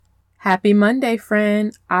Happy Monday,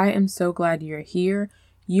 friend. I am so glad you're here.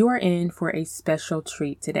 You are in for a special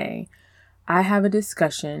treat today. I have a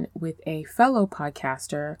discussion with a fellow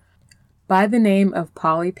podcaster by the name of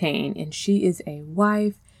Payne, and she is a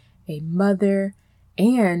wife, a mother,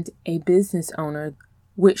 and a business owner,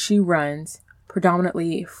 which she runs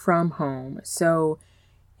predominantly from home. So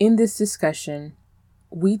in this discussion,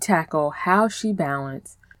 we tackle how she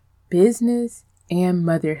balances business and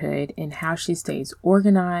motherhood and how she stays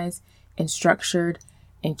organized and structured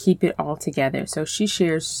and keep it all together. So she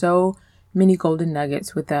shares so many golden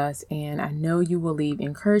nuggets with us, and I know you will leave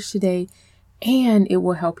encouraged today, and it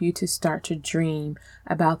will help you to start to dream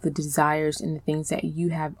about the desires and the things that you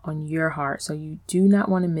have on your heart. So you do not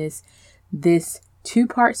want to miss this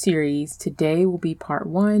 2-part series. Today will be part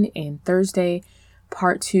 1, and Thursday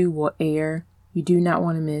part 2 will air. You do not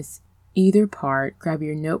want to miss either part. Grab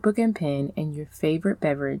your notebook and pen and your favorite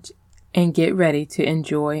beverage and get ready to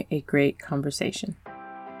enjoy a great conversation.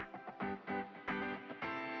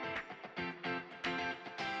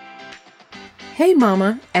 Hey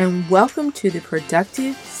mama, and welcome to the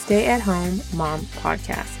Productive Stay-at-Home Mom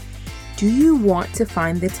podcast. Do you want to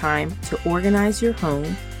find the time to organize your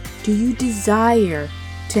home? Do you desire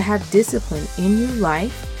to have discipline in your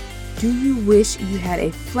life? Do you wish you had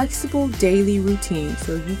a flexible daily routine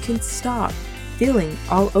so you can stop feeling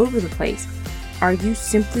all over the place? Are you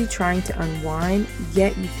simply trying to unwind,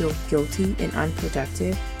 yet you feel guilty and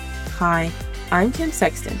unproductive? Hi, I'm Kim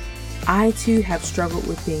Sexton. I too have struggled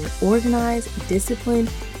with being organized, disciplined,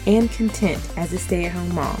 and content as a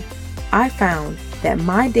stay-at-home mom. I found that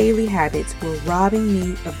my daily habits were robbing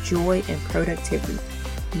me of joy and productivity.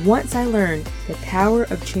 Once I learned the power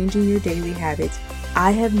of changing your daily habits,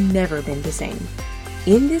 I have never been the same.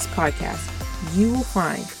 In this podcast, you will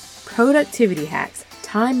find productivity hacks,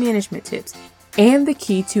 time management tips, and the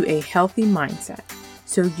key to a healthy mindset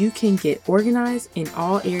so you can get organized in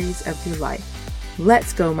all areas of your life.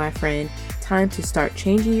 Let's go, my friend. Time to start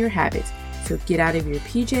changing your habits. So get out of your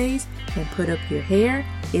PJs and put up your hair.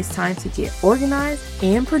 It's time to get organized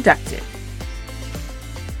and productive.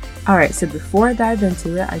 All right, so before I dive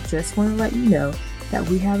into it, I just want to let you know that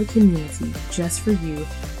we have a community just for you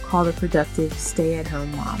called the Productive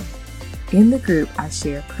Stay-at-Home Mom. In the group, I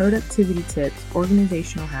share productivity tips,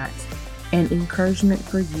 organizational hacks, and encouragement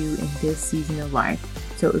for you in this season of life.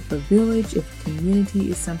 So if a village, if a community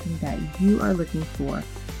is something that you are looking for,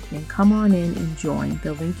 then come on in and join.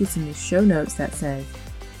 The link is in the show notes that says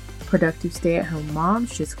Productive Stay-at-Home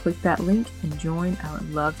Moms. Just click that link and join. I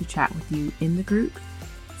would love to chat with you in the group.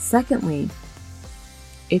 Secondly,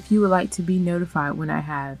 if you would like to be notified when I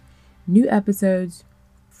have new episodes,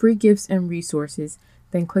 free gifts, and resources,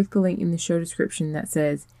 then click the link in the show description that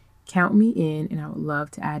says Count Me In, and I would love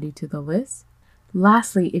to add you to the list.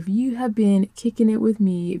 Lastly, if you have been kicking it with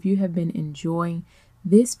me, if you have been enjoying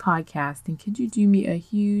this podcast, then could you do me a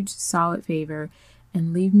huge solid favor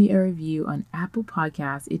and leave me a review on Apple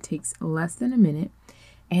Podcasts? It takes less than a minute,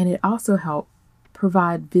 and it also helps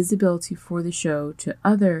provide visibility for the show to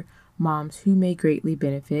other moms who may greatly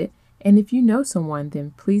benefit. And if you know someone,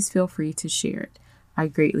 then please feel free to share it. I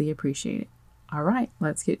greatly appreciate it. All right,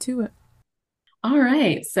 let's get to it. All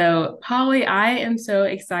right. So, Polly, I am so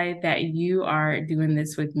excited that you are doing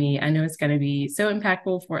this with me. I know it's going to be so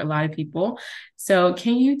impactful for a lot of people. So,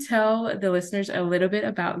 can you tell the listeners a little bit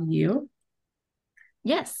about you?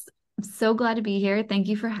 Yes, I'm so glad to be here. Thank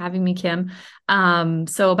you for having me, Kim.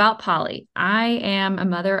 So about Polly, I am a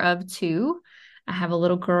mother of 2. I have a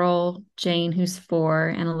little girl, Jane, who's 4,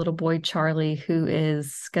 and a little boy, Charlie, who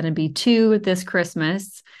is going to be 2 this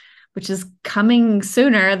Christmas, which is coming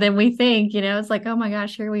sooner than we think. It's like, oh my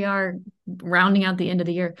gosh, here we are rounding out the end of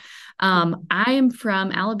the year. I am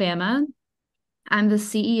from Alabama. I'm the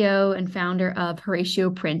CEO and founder of Horatio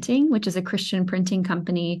Printing, which is a Christian printing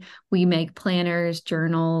company. We make planners,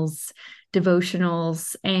 journals,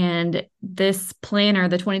 devotionals, and this planner,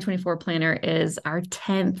 the 2024 planner, is our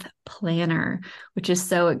 10th planner, which is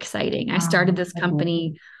so exciting. I started this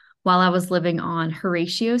company while I was living on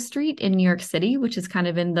Horatio Street in New York City, which is kind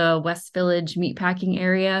of in the West Village meatpacking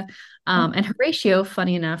area. And Horatio,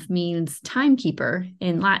 funny enough, means timekeeper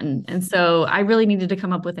in Latin. And so I really needed to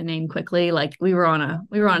come up with a name quickly. Like we were on a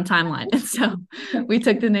timeline. And so we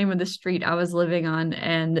took the name of the street I was living on,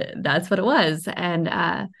 and that's what it was. And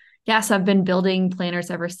so I've been building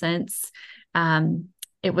planners ever since.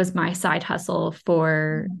 It was my side hustle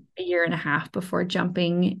for a year and a half before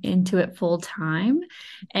jumping into it full time.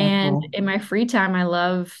 And in my free time, I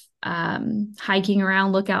love hiking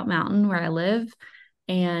around Lookout Mountain where I live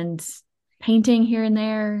and painting here and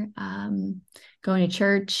there, going to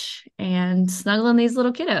church and snuggling these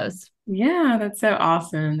little kiddos. Yeah, that's so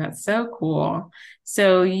awesome. That's so cool.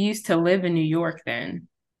 So you used to live in New York then?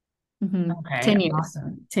 Okay, 10 years,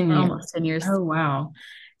 awesome. 10 or years. almost 10 years. Oh, wow.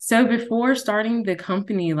 So before starting the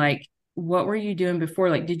company, like what were you doing before?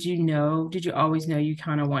 Like, did you always know you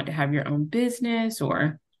kind of want to have your own business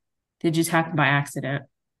or did it just happen by accident?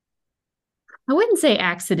 I wouldn't say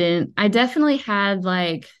accident. I definitely had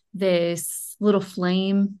like this little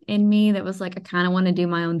flame in me that was like, I kind of want to do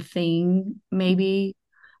my own thing, maybe.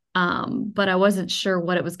 But I wasn't sure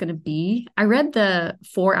what it was going to be. I read the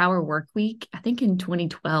 4 Hour Work Week, I think in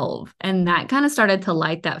 2012, and that kind of started to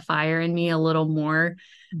light that fire in me a little more.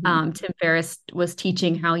 Mhm. Tim Ferriss was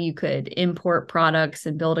teaching how you could import products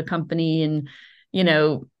and build a company and, you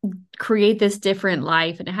know, create this different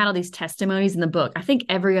life. And it had all these testimonies in the book. I think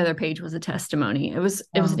every other page was a testimony. It was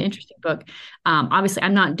an Wow. interesting book. Obviously,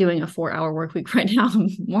 I'm not doing a 4 hour work week right now,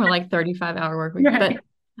 more like 35-hour work week, Right.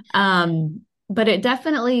 but it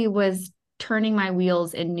definitely was turning my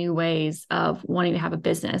wheels in new ways of wanting to have a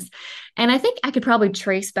business. And I think I could probably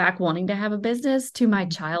trace back wanting to have a business to my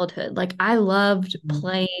childhood. Like I loved Mhm.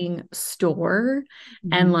 playing store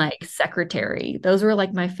and Mhm. like secretary. Those were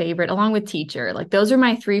like my favorite, along with teacher. Like those are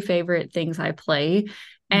my three favorite things I play. Mhm.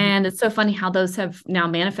 And it's so funny how those have now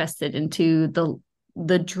manifested into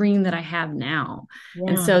the dream that I have now.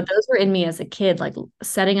 And Yeah. so those were in me as a kid, like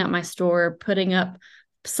setting up my store, putting up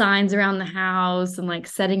signs around the house and like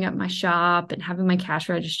setting up my shop and having my cash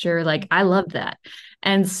register. Like I love that.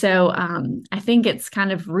 And so I think it's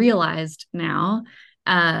kind of realized now.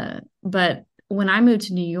 But when I moved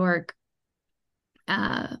to New York,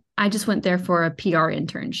 I just went there for a PR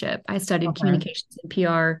internship. I studied Okay. communications and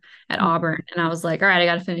PR at Auburn, and I was like, all right, I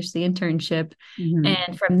got to finish the internship. Mhm.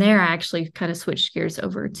 And from there, I actually kind of switched gears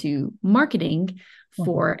over to marketing Okay.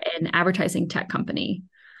 for an advertising tech company.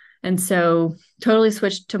 And so totally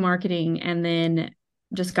switched to marketing and then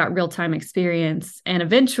just got real time experience and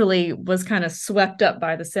eventually was kind of swept up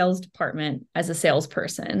by the sales department as a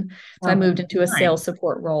salesperson. So I Okay. moved into a Nice. sales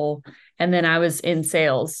support role and then I was in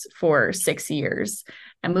sales for 6 years.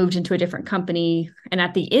 I moved into a different company. And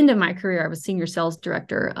at the end of my career, I was senior sales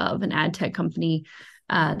director of an ad tech company.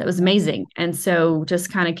 That was amazing. And so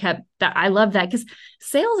just kind of kept that. I love that because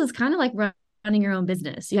sales is kind of like running your own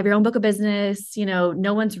business. You have your own book of business,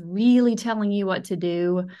 no one's really telling you what to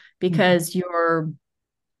do Mhm. because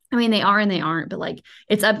I mean, they are and they aren't, but like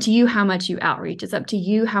it's up to you how much you outreach. It's up to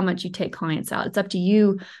you how much you take clients out. It's up to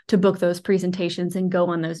you to book those presentations and go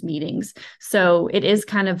on those meetings. So it is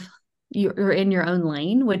kind of you're in your own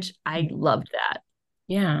lane, which I loved that.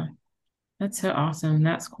 Yeah. That's so awesome.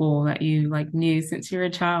 That's cool that you like knew since you were a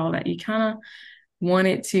child that you kind of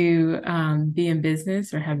wanted to be in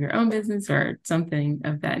business or have your own business or something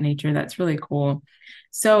of that nature. That's really cool.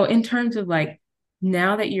 So in terms of like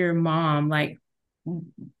now that you're a mom, like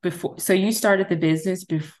before, so you started the business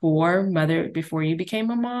before you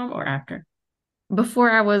became a mom or after?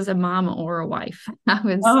 Before I was a mom or a wife, I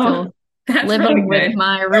was Oh, still that's really living with good.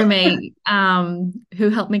 my roommate, who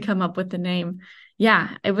helped me come up with the name.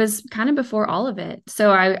 Yeah, it was kind of before all of it.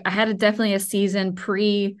 So I had definitely a season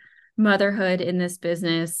pre motherhood in this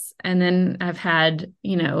business. And then I've had,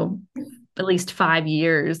 at least 5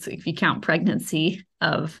 years, if you count pregnancy,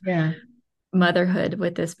 of Yeah, motherhood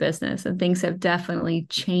with this business. And things have definitely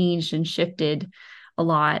changed and shifted a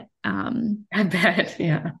lot. I bet.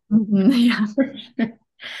 Yeah. Yeah.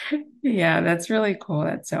 Yeah, that's really cool.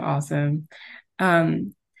 That's so awesome.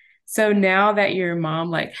 Um, so now that you're a mom,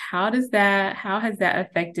 like how has that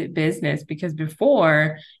affected business? Because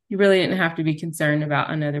before you really didn't have to be concerned about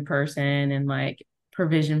another person and like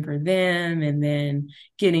provision for them and then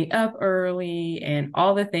getting up early and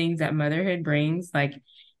all the things that motherhood brings. Like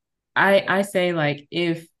I say like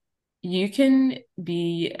if you can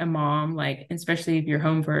be a mom, like especially if you're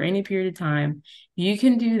home for any period of time, you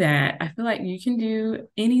can do that. I feel like you can do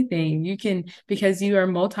anything. You can because you are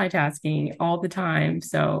multitasking all the time.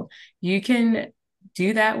 So you can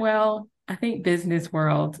do that well. I think business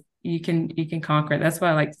world, you can conquer it. That's why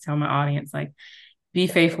I like to tell my audience, like, be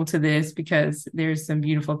faithful to this because there's some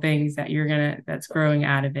beautiful things that's growing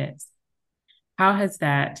out of it. How has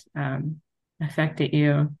that affected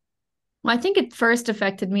you? Well, I think it first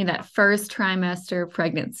affected me that first trimester of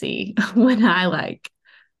pregnancy when I like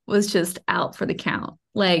was just out for the count.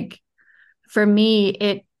 Like for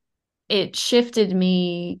me, it shifted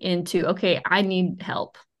me into, okay, I need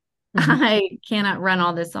help. Mhm. I cannot run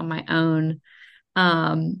all this on my own.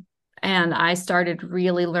 Um, and I started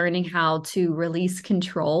really learning how to release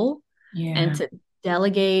control and Yeah. to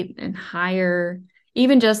delegate and hire.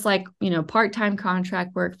 even just like, part-time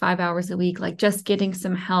contract work, 5 hours a week, like just getting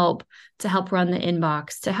some help to help run the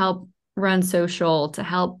inbox, to help run social, to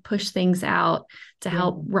help push things out, to Yeah.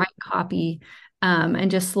 help write copy,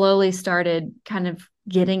 and just slowly started kind of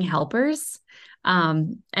getting helpers.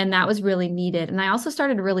 And that was really needed. And I also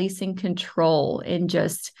started releasing control in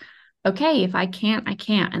just, okay, if I can't, I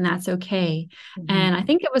can't, and that's okay. Mhm. And I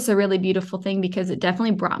think it was a really beautiful thing because it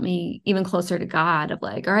definitely brought me even closer to God of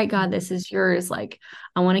like, all right, God, this is yours. Like,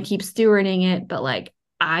 I want to keep stewarding it, but like,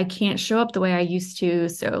 I can't show up the way I used to.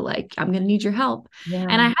 So, like, I'm going to need your help.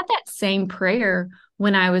 And Yeah. I had that same prayer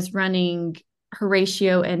when I was running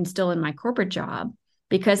Horatio and still in my corporate job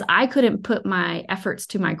because I couldn't put my efforts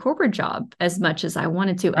to my corporate job as much as I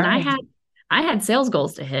wanted to. And Right. I had sales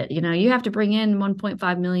goals to hit. You have to bring in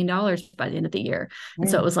 $1.5 million by the end of the year. And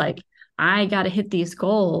so Yeah. it was like, I got to hit these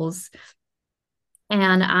goals.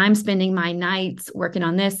 And I'm spending my nights working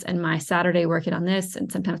on this and my Saturday working on this,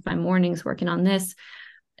 and sometimes my mornings working on this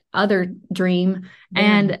other dream. Yeah.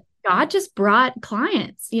 And God just brought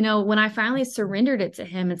clients. When I finally surrendered it to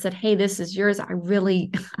him and said, hey, this is yours, I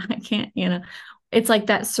really, I can't, it's like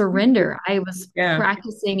that surrender. I was Yeah.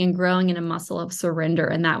 practicing and growing in a muscle of surrender.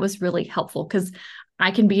 And that was really helpful because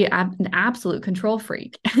I can be an absolute control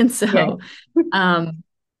freak. And Yeah. so, um,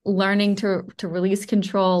 learning to release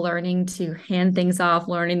control, learning to hand things off,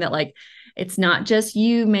 learning that like it's not just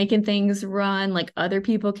you making things run, like other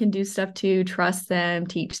people can do stuff too, trust them,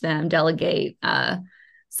 teach them, delegate.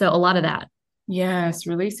 So a lot of that. Yes,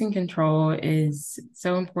 releasing control is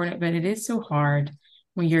so important, but it is so hard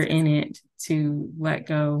when you're in it to let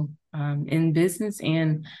go, in business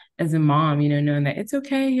and as a mom, knowing that it's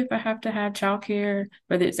okay if I have to have childcare,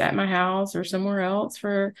 whether it's at my house or somewhere else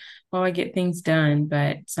for while I get things done.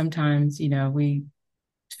 But sometimes, we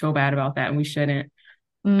feel bad about that and we shouldn't.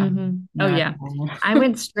 Oh Not at yeah. all. I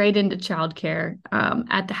went straight into childcare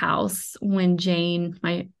at the house when Jane,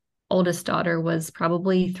 my oldest daughter, was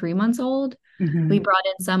probably 3 months old. We Mhm. brought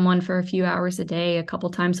in someone for a few hours a day, a couple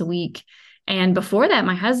times a week. And before that,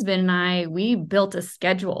 my husband and we built a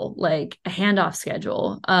schedule, like a handoff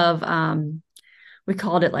schedule of we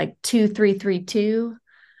called it like 2-3-3-2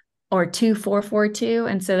 or 2-4-4-2.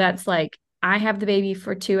 And so that's like I have the baby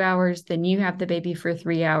for 2 hours, then you have the baby for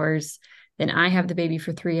 3 hours, then I have the baby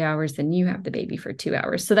for 3 hours, then you have the baby for 2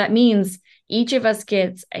 hours. So that means each of us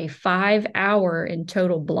gets a 5 hour in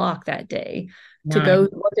total block that day to go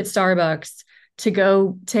Nice. work at Starbucks, to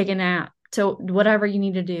go take a nap, to whatever you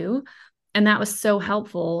need to do. And that was so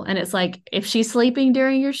helpful. And it's like, if she's sleeping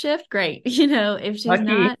during your shift, great. If she's Lucky.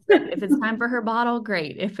 not, if it's time for her bottle,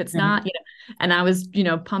 great. If it's Yeah. not, and I was,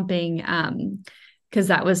 pumping, because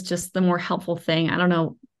that was just the more helpful thing. I don't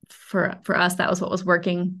know, for us, that was what was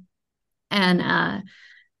working. And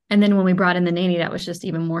then when we brought in the nanny, that was just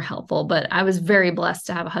even more helpful. But I was very blessed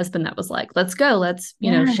to have a husband that was like, let's go, let's, shift.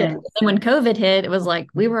 Yes. And when COVID hit, it was like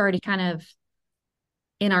we were already kind of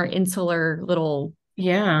in our insular little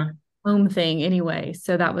Yeah. home thing anyway.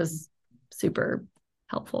 So that was super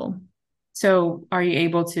helpful. So are you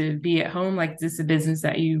able to be at home? Like, is this a business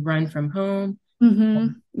that you run from home?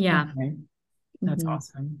 Yeah. Okay. That's hmm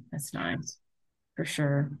awesome. That's nice for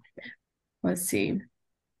sure. Let's see.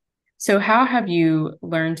 So how have you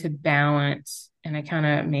learned to balance, and I kind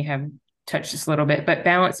of may have touched this a little bit, but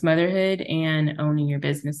balance motherhood and owning your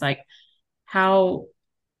business? Like, how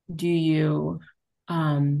do you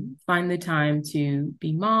find the time to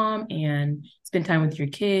be mom and spend time with your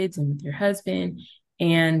kids and with your husband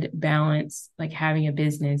and balance like having a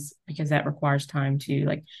business because that requires time too?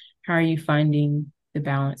 Like, how are you finding the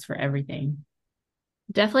balance for everything?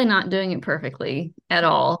 Definitely not doing it perfectly at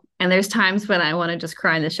all. And there's times when I want to just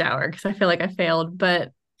cry in the shower because I feel like I failed.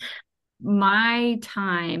 But my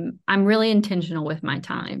time, I'm really intentional with my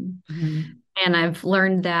time. Mhm. And I've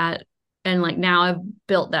learned that. And like now I've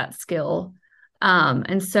built that skill.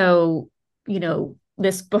 And so,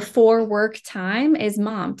 this before work time is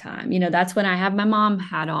mom time. That's when I have my mom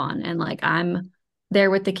hat on and like I'm there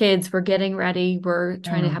with the kids. We're getting ready. We're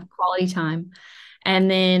trying to Yeah. have quality time. And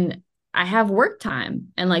then I have work time.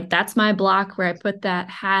 And like that's my block where I put that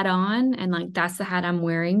hat on and like that's the hat I'm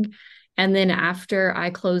wearing. And then after I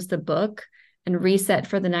close the book and reset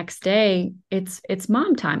for the next day, it's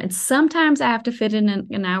mom time. And sometimes I have to fit in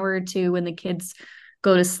an hour or two when the kids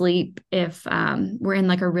go to sleep if we're in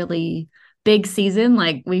like a really big season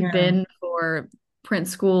like we've Yeah. been for print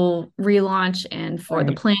school relaunch and for the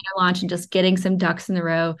Right. planner launch and just getting some ducks in the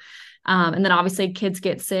row. And then obviously kids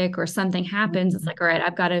get sick or something happens. It's Mhm. like, all right,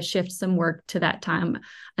 I've got to shift some work to that time,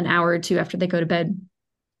 an hour or two after they go to bed.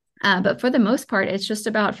 But for the most part, it's just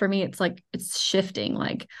about for me, it's like it's shifting.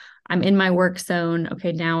 Like I'm in my work zone.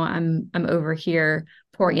 Okay, now I'm over here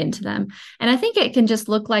pouring into them. And I think it can just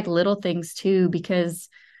look like little things too, because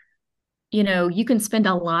you can spend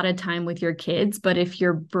a lot of time with your kids, but if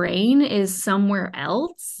your brain is somewhere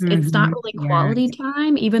else, it's not really quality Yes.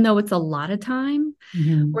 time, even though it's a lot of time.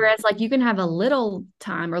 Mm-hmm. Whereas, like, you can have a little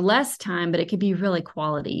time or less time, but it could be really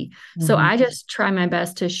quality. So Mm-hmm. I just try my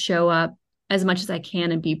best to show up as much as I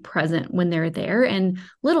can and be present when they're there. And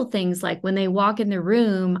little things like when they walk in the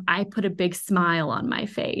room, I put a big smile on my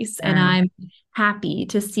face and Yeah. I'm happy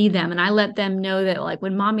to see them. And I let them know that, like,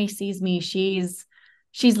 when mommy sees me, she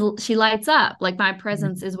lights up. Like, my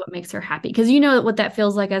presence is what makes her happy, because you know what that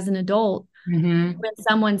feels like as an adult Mm-hmm. when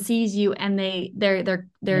someone sees you and Yeah.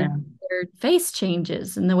 their face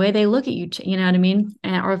changes and the way they look at you, you know what I mean?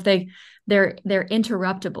 Or if they're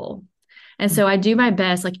interruptible. And so I do my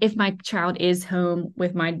best. Like, if my child is home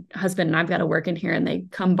with my husband and I've got to work in here and they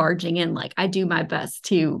come barging in, like, I do my best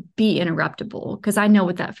to be interruptible, because I know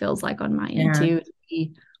what that feels like on my end Yeah. too, to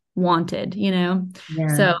be wanted. Yeah.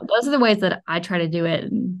 So those are the ways that I try to do it,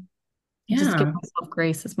 and just give Yeah. myself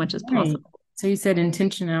grace as much as Right. possible. So you said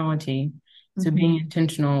intentionality. So being Mhm.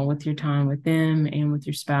 intentional with your time with them and with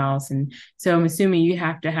your spouse. And so I'm assuming you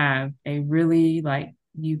have to have a really like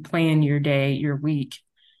you plan your day, your week.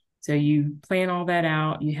 So you plan all that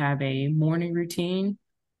out. You have a morning routine,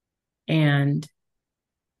 and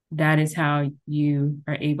that is how you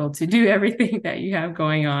are able to do everything that you have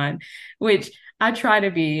going on, which I try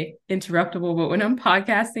to be interruptible, but when I'm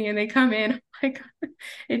podcasting and they come in, like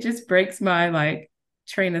it just breaks my like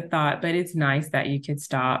train of thought. But it's nice that you could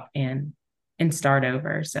stop and start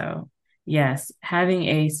over. So yes, having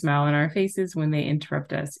a smile on our faces when they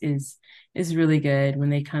interrupt us is really good when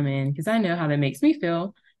they come in, because I know how that makes me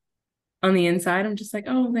feel on the inside. I'm just like,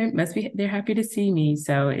 oh, they're happy to see me.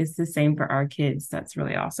 So it's the same for our kids. That's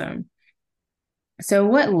really awesome. So,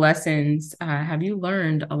 what lessons have you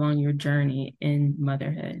learned along your journey in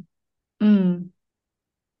motherhood? Mm.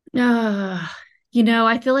 Ah,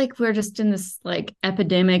 I feel like we're just in this like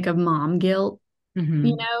epidemic of mom guilt, Hmm.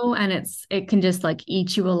 and it can just like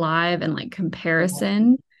eat you alive, and like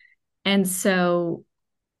comparison. And so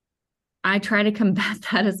I try to combat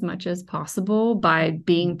that as much as possible by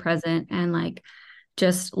being present and like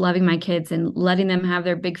just loving my kids and letting them have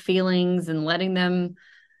their big feelings and letting them,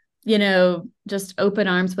 just open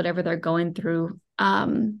arms, whatever they're going through.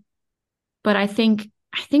 But I think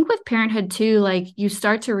with parenthood too, like, you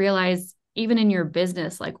start to realize even in your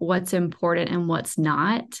business, like, what's important and what's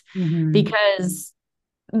not, Hmm. because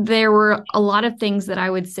there were a lot of things that I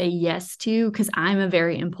would say yes to, because I'm a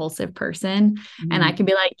very impulsive person, and I Hmm. can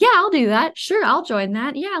be like, yeah, I'll do that. Sure, I'll join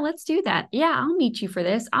that. Yeah, let's do that. Yeah, I'll meet you for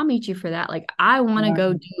this. I'll meet you for that. Like, I want to Yeah.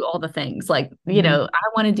 go do all the things. Like, Hmm. I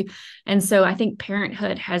want to do. And so I think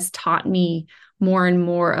parenthood has taught me more and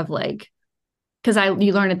more of like, because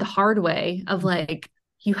you learn it the hard way of like,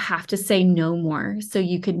 you have to say no more so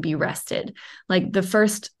you can be rested. Like, the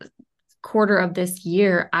first quarter of this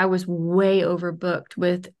year, I was way overbooked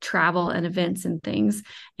with travel and events and things.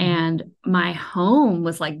 And my home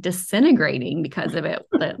was like disintegrating because of it.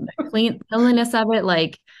 The cleanliness of it,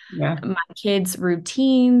 like Yeah. my kids'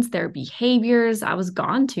 routines, their behaviors. I was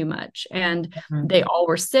gone too much. And they all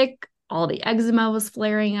were sick. All the eczema was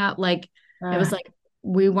flaring up. Like, it was Uh, like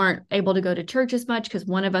we weren't able to go to church as much because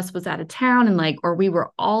one of us was out of town, and like, or we were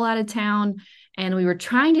all out of town, and we were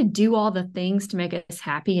trying to do all the things to make us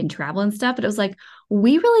happy and travel and stuff. But it was like,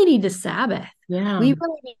 we really need to Sabbath. yeah. We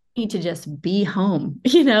really need to just be home,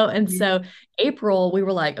 And Yeah. so April, we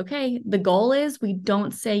were like, okay, the goal is we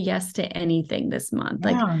don't say yes to anything this month.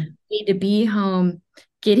 Like, Yeah. we need to be home,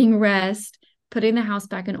 getting rest, putting the house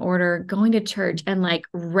back in order, going to church, and like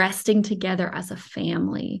resting together as a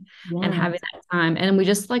family and Yeah. having that time. And we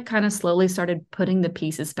just like kind of slowly started putting the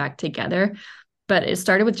pieces back together. But it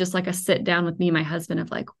started with just like a sit down with me and my husband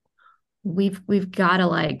of like, we've got to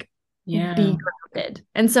like Yeah. be grounded.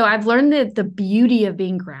 And so I've learned that the beauty of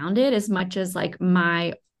being grounded, as much as like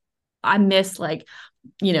I miss like,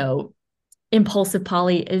 you know, impulsive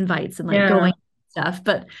poly invites and like Yeah. going stuff,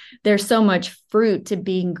 but there's so much fruit to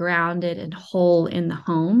being grounded and whole in the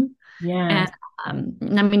home. And Yes. I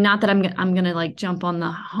mean, not that I'm gonna like jump on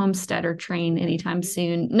the homesteader train anytime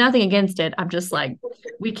soon. Nothing against it. I'm just like,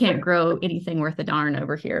 we can't grow anything worth a darn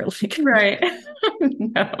over here. Like, Right.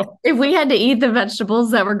 No. if we had to eat the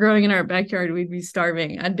vegetables that were growing in our backyard, we'd be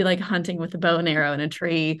starving. I'd be like hunting with a bow and arrow in a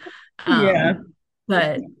tree. Yeah.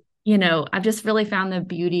 But I've just really found the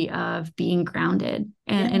beauty of being grounded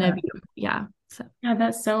and in a Yeah. beautiful, yeah. So Yeah,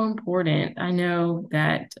 that's so important. I know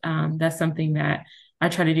that that's something that I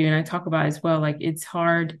try to do and I talk about as well. Like it's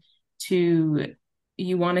hard to,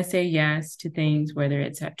 you want to say yes to things, whether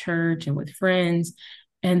it's at church and with friends.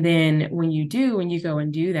 And then when you go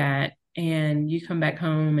and do that, and you come back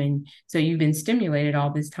home, and so you've been stimulated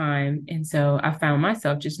all this time. And so I found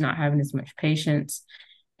myself just not having as much patience,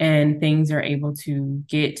 and things are able to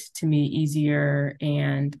get to me easier.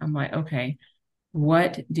 And I'm like, okay,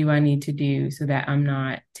 what do I need to do so that I'm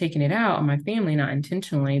not taking it out on my family, not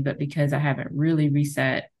intentionally, but because I haven't really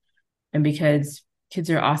reset, and because kids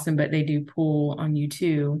are awesome, but they do pull on you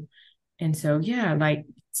too. And so, yeah, like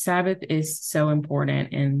Sabbath is so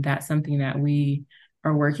important. And that's something that we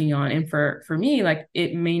are working on. And for me, like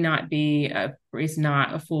it may not be it's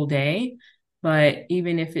not a full day, but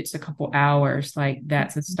even if it's a couple hours, like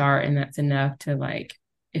that's a start, and that's enough to like,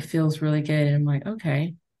 it feels really good. And I'm like,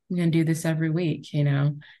 okay, I'm going to do this every week,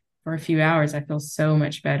 for a few hours. I feel so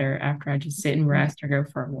much better after I just sit and rest or go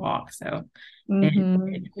for a walk. So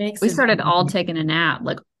it makes We it. started all taking a nap,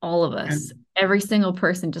 like all of us, every single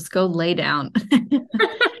person, just go lay down.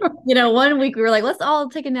 1 week we were like, let's all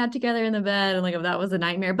take a nap together in the bed. And like, that was a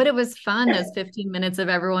nightmare, but it was fun. Those 15 minutes of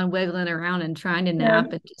everyone wiggling around and trying to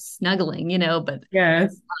nap and just snuggling, but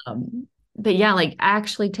Yes. But yeah, like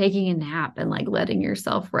actually taking a nap and like letting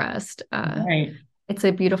yourself rest. Right. It's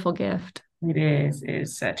a beautiful gift. It is. It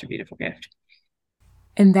is such a beautiful gift.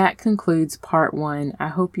 And that concludes part 1. I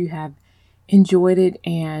hope you have enjoyed it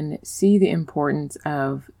and see the importance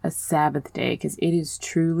of a Sabbath day, because it is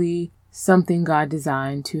truly something God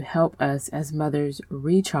designed to help us as mothers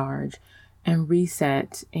recharge and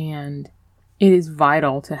reset. And it is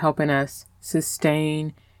vital to helping us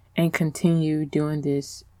sustain and continue doing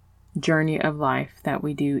this journey of life that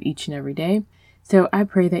we do each and every day. So I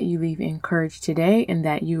pray that you leave encouraged today and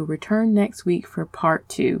that you return next week for part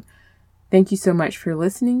 2. Thank you so much for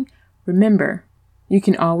listening. Remember, you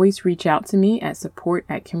can always reach out to me at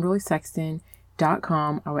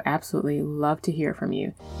support@KimberlySexton.com. I would absolutely love to hear from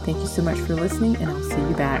you. Thank you so much for listening, and I'll see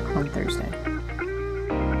you back on Thursday.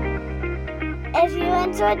 If you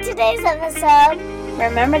enjoyed today's episode,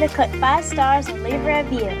 remember to click 5 stars and leave a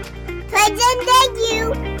review. Thank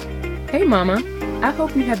you. Hey Mama, I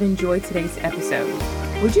hope you have enjoyed today's episode.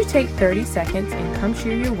 Would you take 30 seconds and come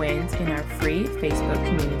share your wins in our free Facebook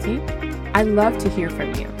community? I'd love to hear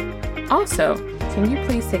from you. Also, can you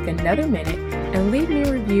please take another minute and leave me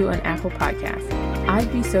a review on Apple Podcasts?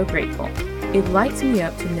 I'd be so grateful. It lights me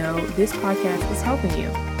up to know this podcast is helping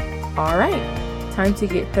you. All right, time to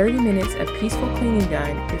get 30 minutes of peaceful cleaning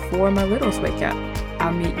done before my littles wake up.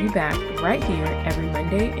 I'll meet you back right here every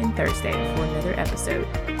Monday and Thursday for another episode.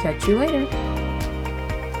 Catch you later.